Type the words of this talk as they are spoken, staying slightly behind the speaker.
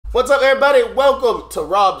What's up, everybody? Welcome to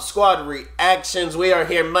Rob Squad Reactions. We are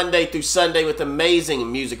here Monday through Sunday with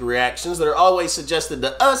amazing music reactions that are always suggested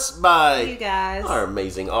to us by you guys, our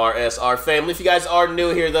amazing RSR family. If you guys are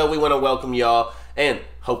new here, though, we want to welcome y'all and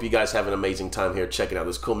hope you guys have an amazing time here checking out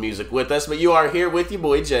this cool music with us. But you are here with your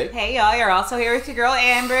boy, Jay. Hey, y'all. You're also here with your girl,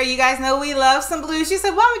 Amber. You guys know we love some blues. She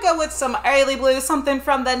said, why don't we go with some early blues, something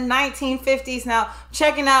from the 1950s. Now,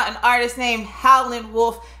 checking out an artist named Howlin,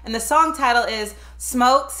 and the song title is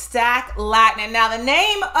Smokestack Lightnin. Now, the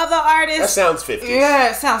name of the artist... That sounds 50s.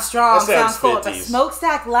 Yeah, it sounds strong. That sounds cool. 50s. But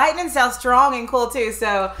Smokestack Lightnin sounds strong and cool, too.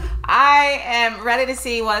 So, I am ready to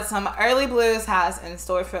see what some early blues has in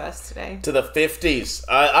store for us today. To the 50s.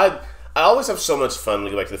 I always have so much fun when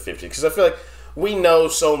we go back to the 50s because I feel like we know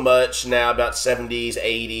so much now about 70s,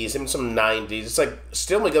 80s, even some 90s. It's like,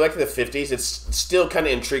 still when we go back to the 50s, it's still kind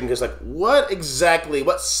of intriguing because, like, what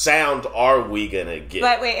sound are we going to get?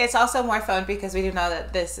 But wait, it's also more fun because we do know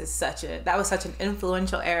that that was such an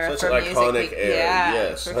influential era for music. Such an iconic era, yeah,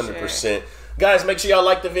 yes, 100%. Sure. Guys, make sure y'all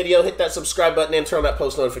like the video, hit that subscribe button, and turn on that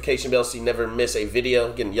post notification bell so you never miss a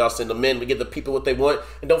video. Again, y'all send them in. We give the people what they want.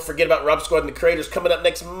 And don't forget about Rob Squad and the Creators coming up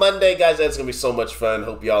next Monday. Guys, that's going to be so much fun.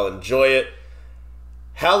 Hope y'all enjoy it.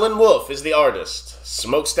 Howlin Wolf is the artist.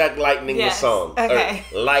 Smokestack Lightnin the song. Okay.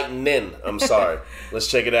 Or Lightnin, I'm sorry.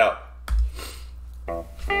 Let's check it out. Moaning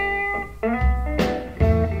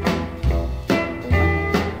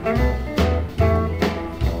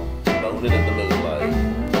in the moonlight.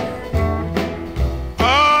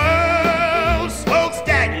 Oh,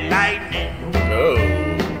 smokestack lightning. Oh.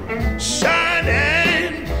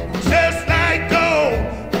 Shining just like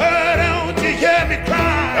gold. But don't you hear me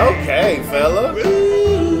cry? Okay, fella.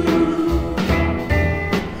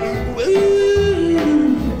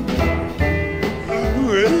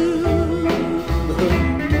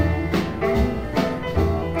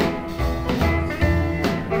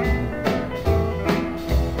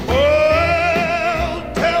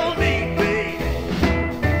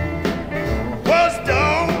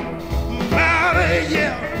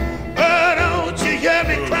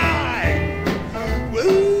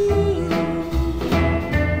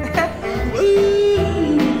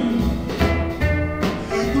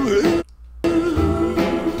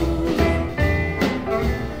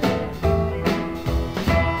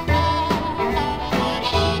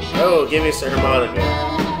 Oh, give me a harmonica.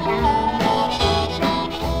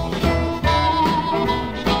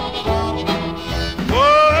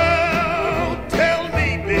 Oh, tell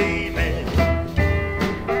me, baby,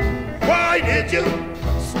 why did you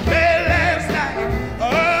spend last night?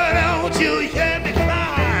 Oh, don't you hear me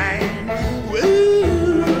crying?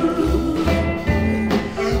 Woo,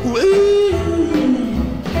 woo,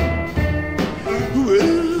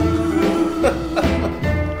 woo.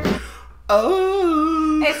 Oh.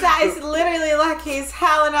 It's literally like he's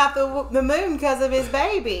howling out the moon because of his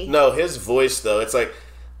baby. No, his voice though, it's like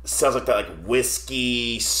sounds like that like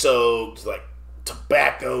whiskey soaked, like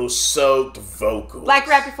tobacco soaked vocal. Like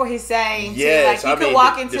right before he sang. Yes, like you could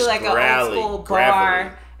walk into like growly, an old school gravelly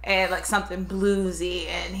bar and like something bluesy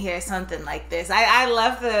and hear something like this. I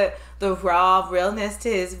love the raw realness to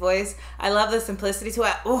his voice. I love the simplicity to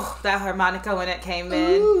it. Ooh, that harmonica when it came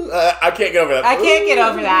in. Ooh, I can't get over that. I can't get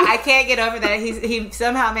over that. I can't get over that. He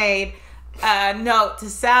somehow made a note to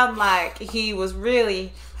sound like he was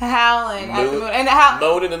really howling at the moon. And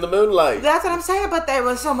moaning in the moonlight. That's what I'm saying, but there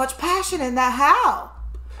was so much passion in that howl.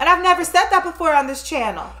 And I've never said that before on this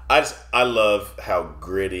channel. I love how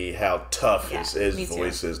gritty, how tough his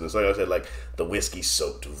voice too. is. And it's like I said, like the whiskey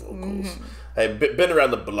soaked vocals. I've been around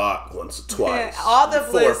the block once or twice. All the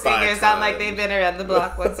blues singers sound like they've been around the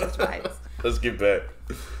block once or twice. Let's get back.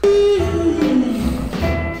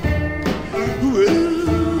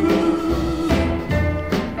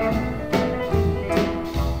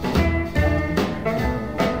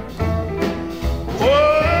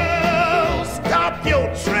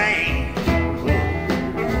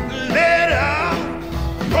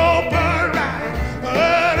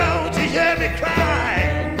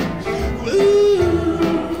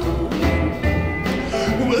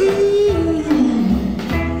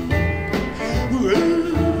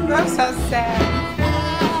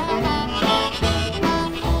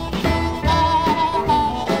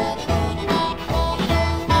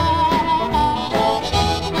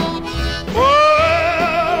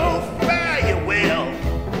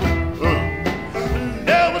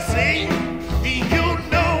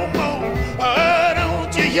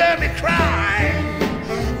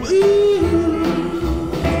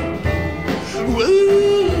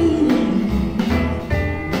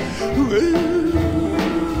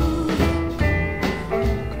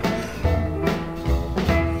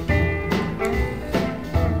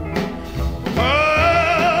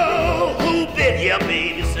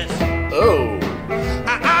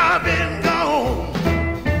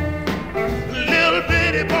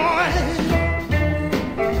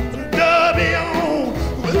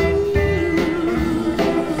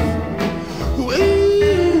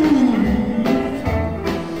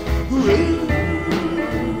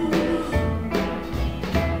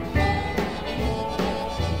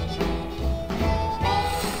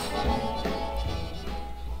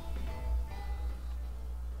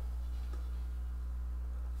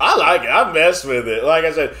 like it. I messed with it. Like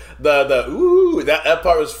I said, the ooh, that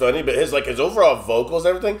part was funny, but his overall vocals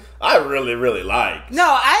and everything, I really, really liked. No,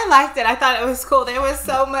 I liked it. I thought it was cool. There was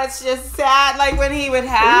so much just sad, like when he would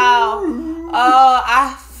howl. Oh,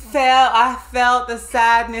 I felt the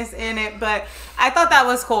sadness in it, but I thought that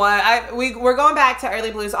was cool. We're going back to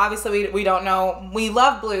early blues. Obviously, we don't know. We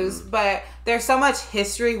love blues, but there's so much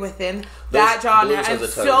history within that genre, and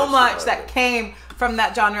so much that came from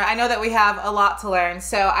that genre. I know that we have a lot to learn,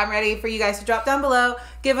 so I'm ready for you guys to drop down below,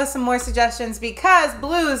 give us some more suggestions, because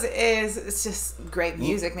blues it's just great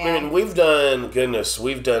music, man. I mean, we've done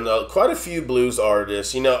quite a few blues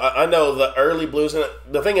artists. You know, I know the early blues, and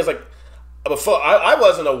the thing is, like, before I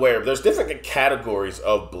wasn't aware, but there's different categories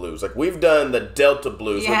of blues. Like, we've done the Delta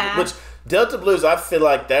blues, which Delta blues, I feel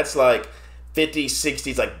like that's like 50s,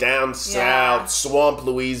 60s, like down south, swamp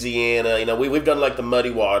Louisiana. You know, we've done like the Muddy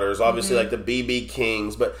Waters, obviously like the B.B.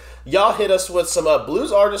 Kings, but y'all hit us with some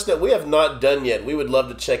blues artists that we have not done yet. We would love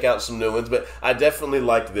to check out some new ones, but I definitely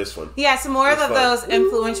liked this one. Yeah, some more of those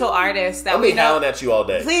influential artists that we know. I'll be howling at you all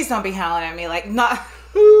day. Please don't be howling at me like not.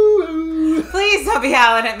 Please don't be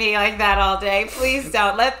howling at me like that all day. Please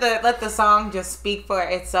don't. Let the song just speak for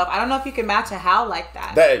itself. I don't know if you can match a howl like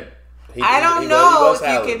that. I don't know if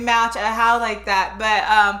you can match a howl like that.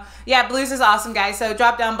 But yeah, blues is awesome, guys. So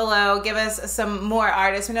drop down below. Give us some more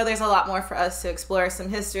artists. We know there's a lot more for us to explore, some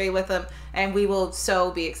history with them, and we will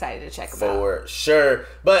so be excited to check them out. For sure.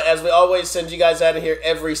 But as we always send you guys out of here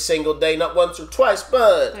every single day, not once or twice,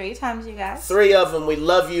 but 3 times, you guys. 3 of them. We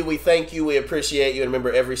love you. We thank you. We appreciate you. And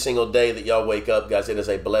remember, every single day that y'all wake up, guys, it is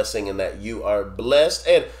a blessing and that you are blessed.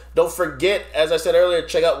 And don't forget, as I said earlier,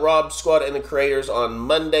 check out Rob Squad and the Creators on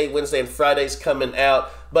Monday, Wednesday, and Fridays coming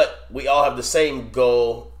out. But we all have the same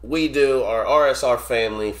goal. We do, our RSR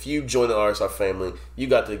family. If you join the RSR family, you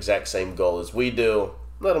got the exact same goal as we do.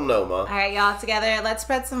 Let them know, Mom. All right, y'all, together, let's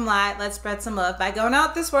spread some light. Let's spread some love by going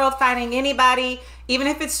out this world, finding anybody, even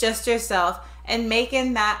if it's just yourself, and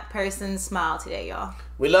making that person smile today, y'all.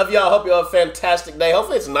 We love y'all. Hope you have a fantastic day.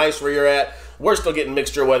 Hopefully it's nice where you're at. We're still getting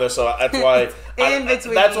mixture weather, so that's why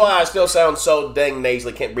that's why I still sound so dang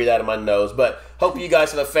nasally. Can't breathe out of my nose. But hope you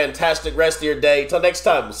guys have a fantastic rest of your day. Till next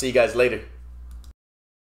time, we'll see you guys later.